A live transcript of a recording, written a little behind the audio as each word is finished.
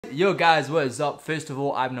Yo guys, what is up? First of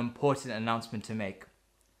all, I have an important announcement to make.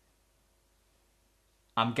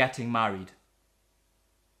 I'm getting married.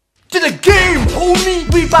 To the game,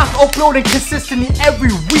 homie! We back uploading consistently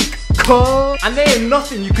every week, cuz. And there ain't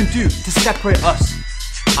nothing you can do to separate us.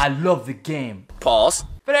 I love the game. Pause.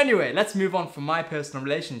 But anyway, let's move on from my personal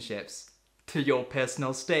relationships to your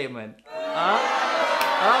personal statement.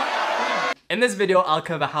 In this video, I'll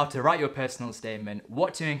cover how to write your personal statement,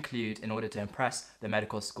 what to include in order to impress the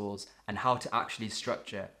medical schools, and how to actually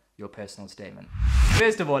structure your personal statement.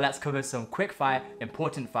 First of all, let's cover some quick-fire,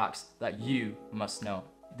 important facts that you must know.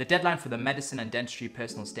 The deadline for the medicine and dentistry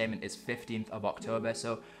personal statement is 15th of October,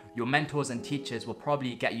 so your mentors and teachers will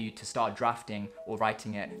probably get you to start drafting or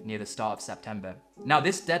writing it near the start of September. Now,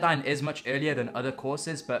 this deadline is much earlier than other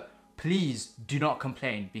courses, but please do not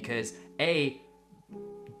complain because A,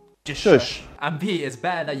 just shush. And B, it's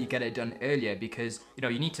better that you get it done earlier because, you know,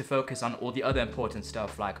 you need to focus on all the other important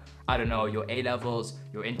stuff like, I don't know, your A-levels,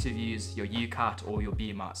 your interviews, your UCAT or your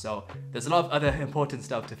BMAT. So there's a lot of other important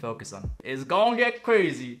stuff to focus on. It's gonna get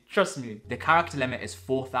crazy, trust me. The character limit is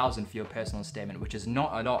 4,000 for your personal statement, which is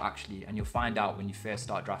not a lot actually, and you'll find out when you first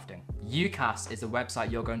start drafting. UCAS is the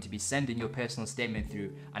website you're going to be sending your personal statement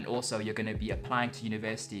through, and also you're going to be applying to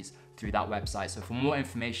universities through that website. So for more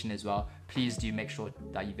information as well, please do make sure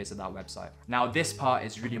that you visit that website. Now this part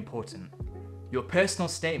is really important. Your personal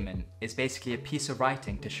statement is basically a piece of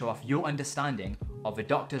writing to show off your understanding of a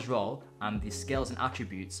doctor's role and the skills and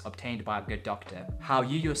attributes obtained by a good doctor, how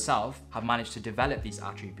you yourself have managed to develop these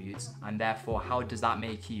attributes, and therefore how does that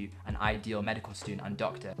make you an ideal medical student and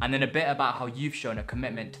doctor, and then a bit about how you've shown a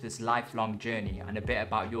commitment to this lifelong journey and a bit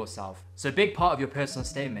about yourself. So a big part of your personal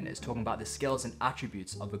statement is talking about the skills and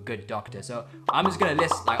attributes of a good doctor. So I'm just going to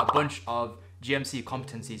list like a bunch of GMC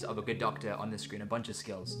competencies of a good doctor on the screen, a bunch of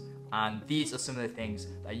skills. And these are some of the things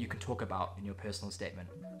that you can talk about in your personal statement.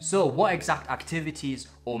 So what exact activities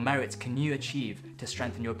or merits can you achieve to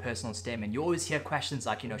strengthen your personal statement? You always hear questions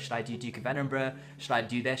like, you know, should I do Duke of Edinburgh? Should I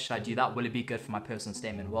do this? Should I do that? Will it be good for my personal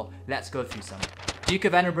statement? Well, let's go through some. Duke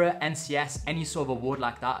of Edinburgh, NCS, any sort of award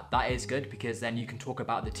like that, that is good because then you can talk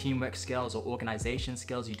about the teamwork skills or organization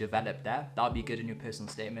skills you developed there. That would be good in your personal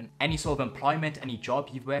statement. Any sort of employment, any job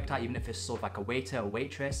you've worked at, even if it's sort of like a waiter or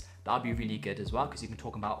waitress, that would be really good as well because you can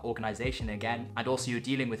talk about organization again, and also you're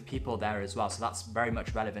dealing with people there as well, so that's very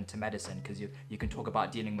much relevant to medicine because you can talk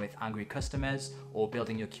about dealing with angry customers or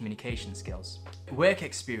building your communication skills. Work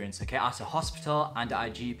experience, okay, at a hospital and at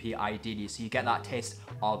a GP ideally, so you get that taste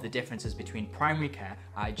of the differences between primary care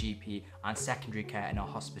at a GP and secondary care in a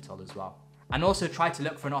hospital as well. And also try to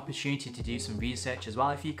look for an opportunity to do some research as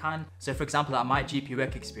well if you can. So for example, at my GP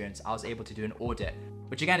work experience, I was able to do an audit,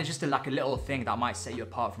 which again is just like a little thing that might set you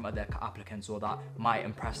apart from other applicants or that might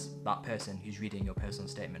impress that person who's reading your personal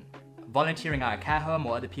statement. Volunteering at a care home,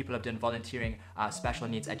 or other people have done volunteering at a special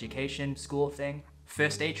needs education school thing.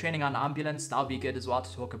 First aid training on an ambulance, that would be good as well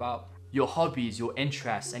to talk about. Your hobbies, your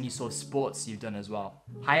interests, any sort of sports you've done as well.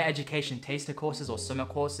 Higher education taster courses or summer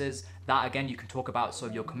courses, that again you can talk about sort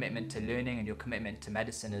of your commitment to learning and your commitment to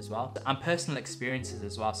medicine as well. And personal experiences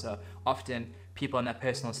as well, so often people in their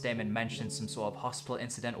personal statement mention some sort of hospital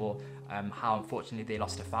incident or how unfortunately they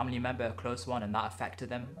lost a family member, a close one, and that affected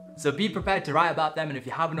them. So be prepared to write about them, and if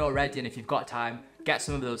you haven't already and if you've got time, get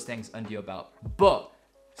some of those things under your belt. But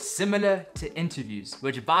similar to interviews,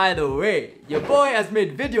 which by the way, your boy has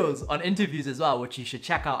made videos on interviews as well, which you should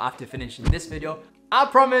check out after finishing this video. I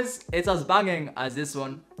promise it's as banging as this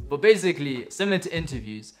one, but basically similar to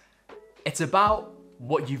interviews, it's about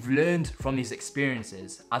what you've learned from these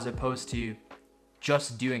experiences as opposed to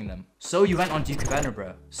just doing them. So you went on Duke of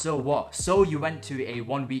Edinburgh, so what? So you went to a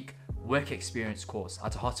 1-week work experience course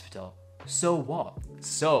at a hospital, so what?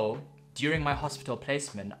 So during my hospital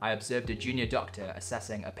placement, I observed a junior doctor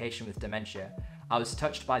assessing a patient with dementia. I was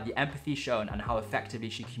touched by the empathy shown and how effectively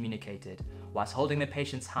she communicated. Whilst holding the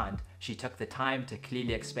patient's hand, she took the time to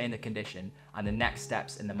clearly explain the condition and the next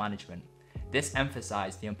steps in the management. This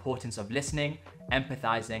emphasized the importance of listening,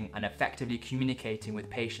 empathizing, and effectively communicating with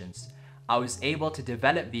patients. I was able to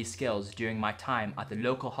develop these skills during my time at the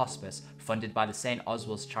local hospice funded by the St.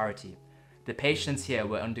 Oswald's charity. The patients here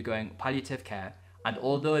were undergoing palliative care, and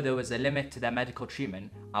although there was a limit to their medical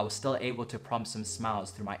treatment, I was still able to prompt some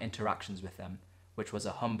smiles through my interactions with them, which was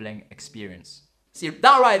a humbling experience. See,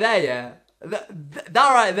 that right there, yeah? That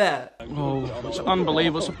right there. Oh, it's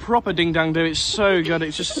unbelievable. It's a proper ding-dang do. It's so good.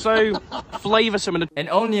 It's just so flavoursome. In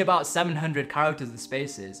only about 700 characters and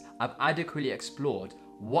spaces, I've adequately explored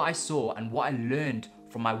what I saw and what I learned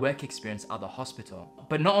from my work experience at the hospital.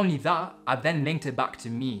 But not only that, I've then linked it back to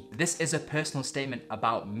me. This is a personal statement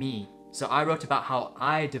about me. So I wrote about how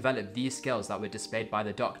I developed these skills that were displayed by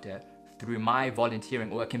the doctor through my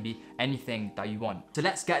volunteering, or it can be anything that you want. So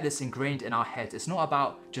let's get this ingrained in our heads. It's not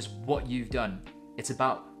about just what you've done. It's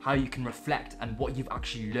about how you can reflect and what you've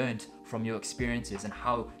actually learned from your experiences and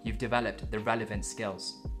how you've developed the relevant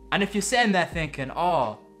skills. And if you're sitting there thinking,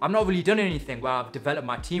 oh, I've not really done anything where I've developed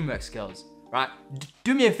my teamwork skills, right?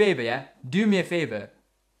 Do me a favor, yeah? Do me a favor.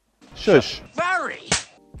 Shush. Very!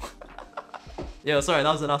 Yo, sorry,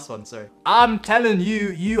 that was the last one, sorry. I'm telling you,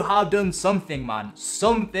 you have done something, man.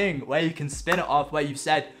 Something where you can spin it off, where you've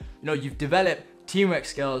said, you know, you've developed teamwork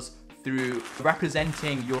skills through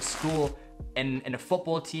representing your school in a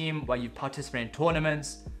football team, where you participate in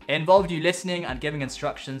tournaments. It involved you listening and giving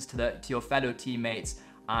instructions to your fellow teammates,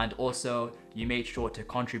 and also you made sure to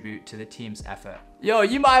contribute to the team's effort. Yo,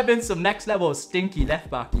 you might have been some next level stinky left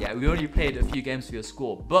back, yeah. We only played a few games for your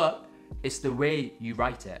school, but it's the way you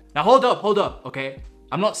write it. Now hold up, okay?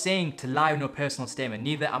 I'm not saying to lie on your personal statement,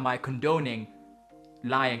 neither am I condoning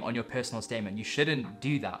lying on your personal statement. You shouldn't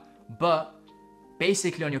do that. But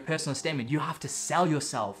basically on your personal statement, you have to sell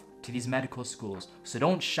yourself to these medical schools. So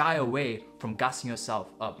don't shy away from gassing yourself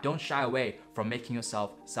up. Don't shy away from making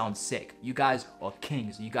yourself sound sick. You guys are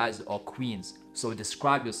kings, you guys are queens. So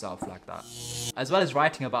describe yourself like that. As well as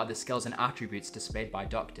writing about the skills and attributes displayed by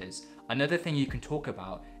doctors, another thing you can talk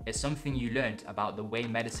about is something you learned about the way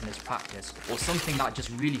medicine is practiced, or something that just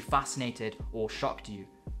really fascinated or shocked you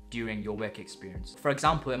during your work experience. For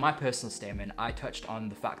example, in my personal statement, I touched on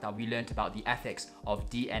the fact that we learned about the ethics of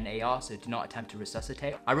DNAR, so do not attempt to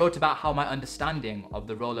resuscitate. I wrote about how my understanding of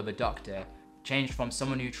the role of a doctor changed from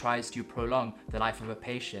someone who tries to prolong the life of a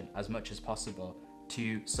patient as much as possible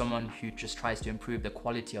to someone who just tries to improve the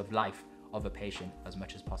quality of life of a patient as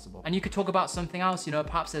much as possible. And you could talk about something else, you know,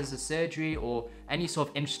 perhaps there's a surgery or any sort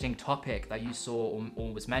of interesting topic that you saw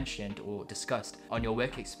or was mentioned or discussed on your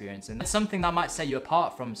work experience. And it's something that might set you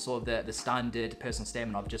apart from sort of the standard personal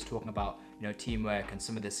statement of just talking about, you know, teamwork and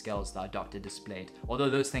some of the skills that a doctor displayed. Although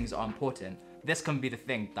those things are important, this can be the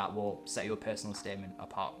thing that will set your personal statement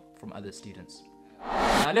apart from other students.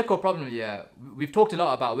 Now, little problem here, we've talked a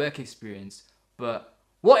lot about work experience, but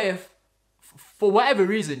what if, for whatever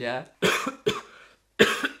reason, yeah,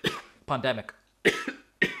 pandemic.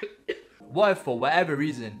 What if for whatever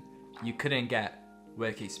reason you couldn't get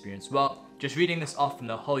work experience? Well, just reading this off from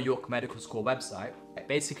the Hull York Medical School website,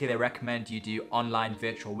 basically they recommend you do online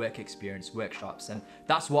virtual work experience workshops, and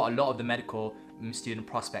that's what a lot of the medical student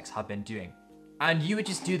prospects have been doing. And you would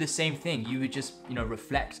just do the same thing. You would just, you know,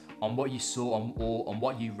 reflect on what you saw on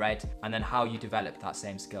what you read, and then how you developed that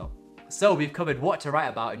same skill. So we've covered what to write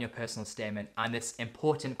about in your personal statement and this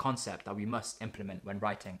important concept that we must implement when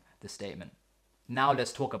writing the statement. Now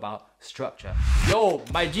let's talk about structure. Yo,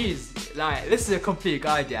 my G's, like, this is a complete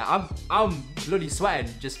guide, yeah. I'm bloody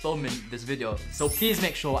sweating just filming this video. So please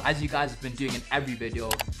make sure, as you guys have been doing in every video,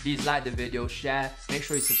 please like the video, share, make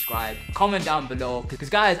sure you subscribe, comment down below. Because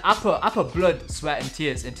guys, I put blood, sweat and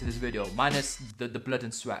tears into this video, minus the blood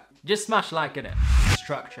and sweat. Just smash like in it.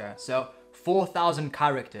 Structure. So 4,000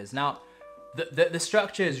 characters. Now, the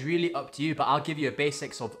structure is really up to you, but I'll give you a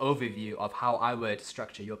basic sort of overview of how I would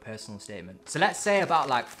structure your personal statement. So let's say about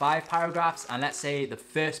like 5 paragraphs, and let's say the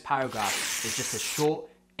first paragraph is just a short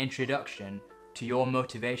introduction to your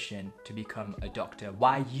motivation to become a doctor,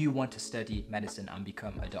 why you want to study medicine and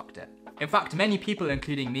become a doctor. In fact, many people,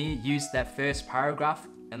 including me, use their first paragraph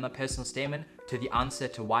in their personal statement to the answer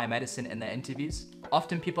to why medicine in their interviews.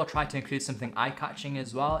 Often people try to include something eye-catching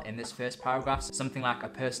as well in this first paragraph, something like a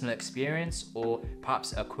personal experience or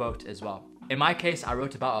perhaps a quote as well. In my case, I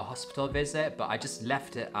wrote about a hospital visit, but I just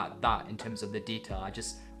left it at that in terms of the detail. I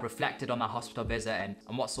just reflected on that hospital visit and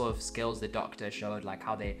what sort of skills the doctor showed, like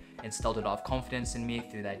how they instilled a lot of confidence in me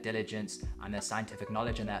through their diligence and their scientific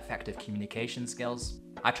knowledge and their effective communication skills.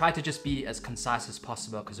 I tried to just be as concise as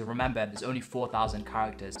possible because remember, there's only 4,000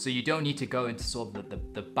 characters, so you don't need to go into sort of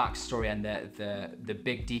the backstory and the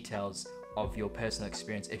big details of your personal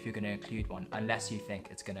experience if you're going to include one, unless you think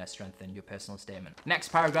it's going to strengthen your personal statement. Next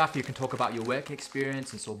paragraph, you can talk about your work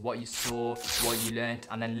experience and sort of what you saw, what you learned,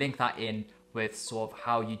 and then link that in with sort of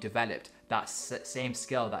how you developed that same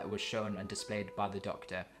skill that was shown and displayed by the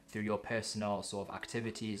doctor through your personal sort of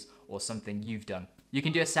activities or something you've done. You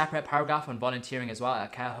can do a separate paragraph on volunteering as well at a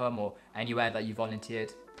care home or anywhere that you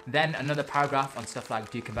volunteered. Then another paragraph on stuff like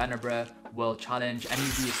Duke of Edinburgh will challenge any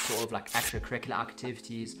of these sort of like extracurricular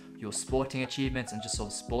activities, your sporting achievements and just sort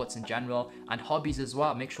of sports in general, and hobbies as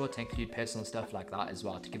well. Make sure to include personal stuff like that as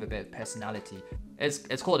well to give a bit of personality.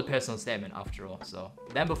 It's called a personal statement after all. So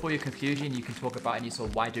then before your conclusion, you can talk about any sort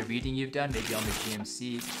of wider reading you've done, maybe on the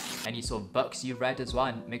GMC, any sort of books you've read as well,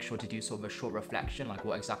 and make sure to do sort of a short reflection, like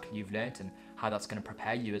what exactly you've learned and how that's going to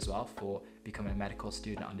prepare you as well for becoming a medical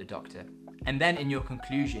student and a doctor. And then in your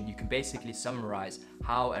conclusion, you can basically summarize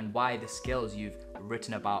how and why the skills you've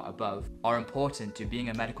written about above are important to being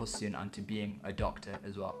a medical student and to being a doctor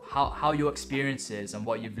as well. How your experiences and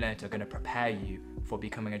what you've learned are going to prepare you for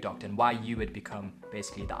becoming a doctor and why you would become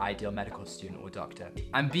basically the ideal medical student or doctor.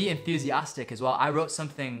 And be enthusiastic as well. I wrote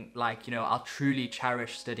something like, you know, I'll truly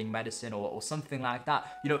cherish studying medicine or something like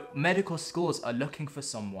that. You know, medical schools are looking for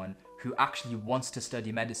someone who actually wants to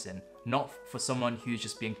study medicine, not for someone who's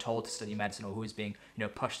just being told to study medicine or who's being, you know,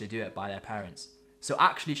 pushed to do it by their parents. So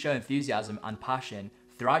actually show enthusiasm and passion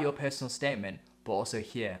throughout your personal statement, but also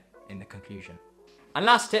here in the conclusion. And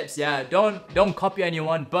last tips, yeah, don't copy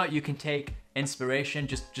anyone, but you can take inspiration.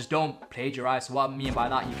 Just don't plagiarize. So what I mean by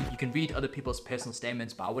that, you can read other people's personal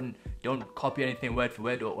statements, but don't copy anything word for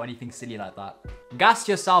word or anything silly like that. Gas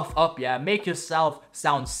yourself up, yeah, make yourself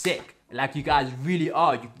sound sick, like you guys really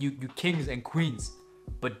are, you kings and queens.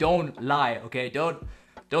 But don't lie, okay?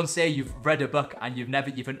 Don't say you've read a book and you've never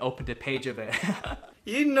even opened a page of it.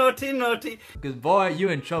 You naughty, naughty. Because boy,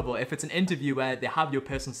 you're in trouble. If it's an interview where they have your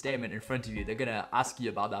personal statement in front of you, they're gonna ask you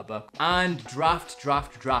about that book. And draft.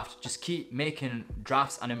 Just keep making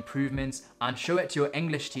drafts and improvements and show it to your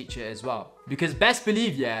English teacher as well. Because best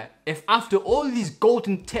believe, yeah, if after all these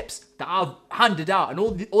golden tips that I've handed out and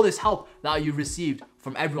all this help that you received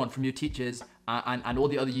from everyone, from your teachers and all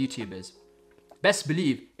the other YouTubers, best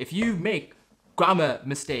believe, if you make grammar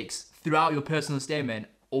mistakes throughout your personal statement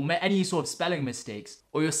or any sort of spelling mistakes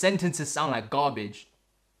or your sentences sound like garbage,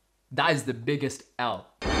 that is the biggest L.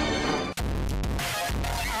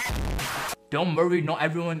 Don't worry, not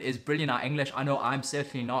everyone is brilliant at English. I know I'm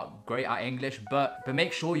certainly not great at English, but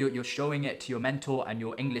make sure you're showing it to your mentor and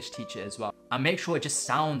your English teacher as well. And make sure it just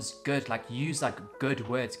sounds good, like use like good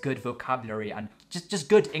words, good vocabulary, and just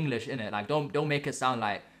good English in it. Like don't make it sound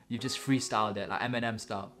like you just freestyled it, like Eminem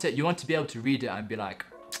style. So you want to be able to read it and be like,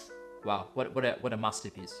 wow, what a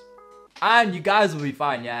masterpiece. And you guys will be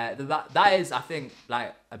fine, yeah. That is, I think,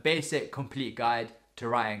 like a basic, complete guide to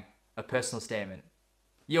writing a personal statement.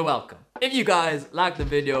 You're welcome. If you guys like the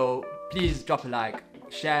video, please drop a like,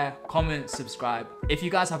 share, comment, subscribe. If you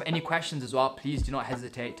guys have any questions as well, please do not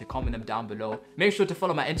hesitate to comment them down below. Make sure to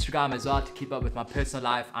follow my Instagram as well to keep up with my personal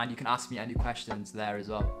life, and you can ask me any questions there as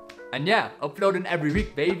well. And yeah, uploading every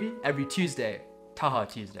week, baby. Every Tuesday, Taha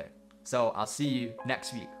Tuesday. So I'll see you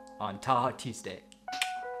next week on Taha Tuesday.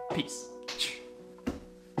 Peace.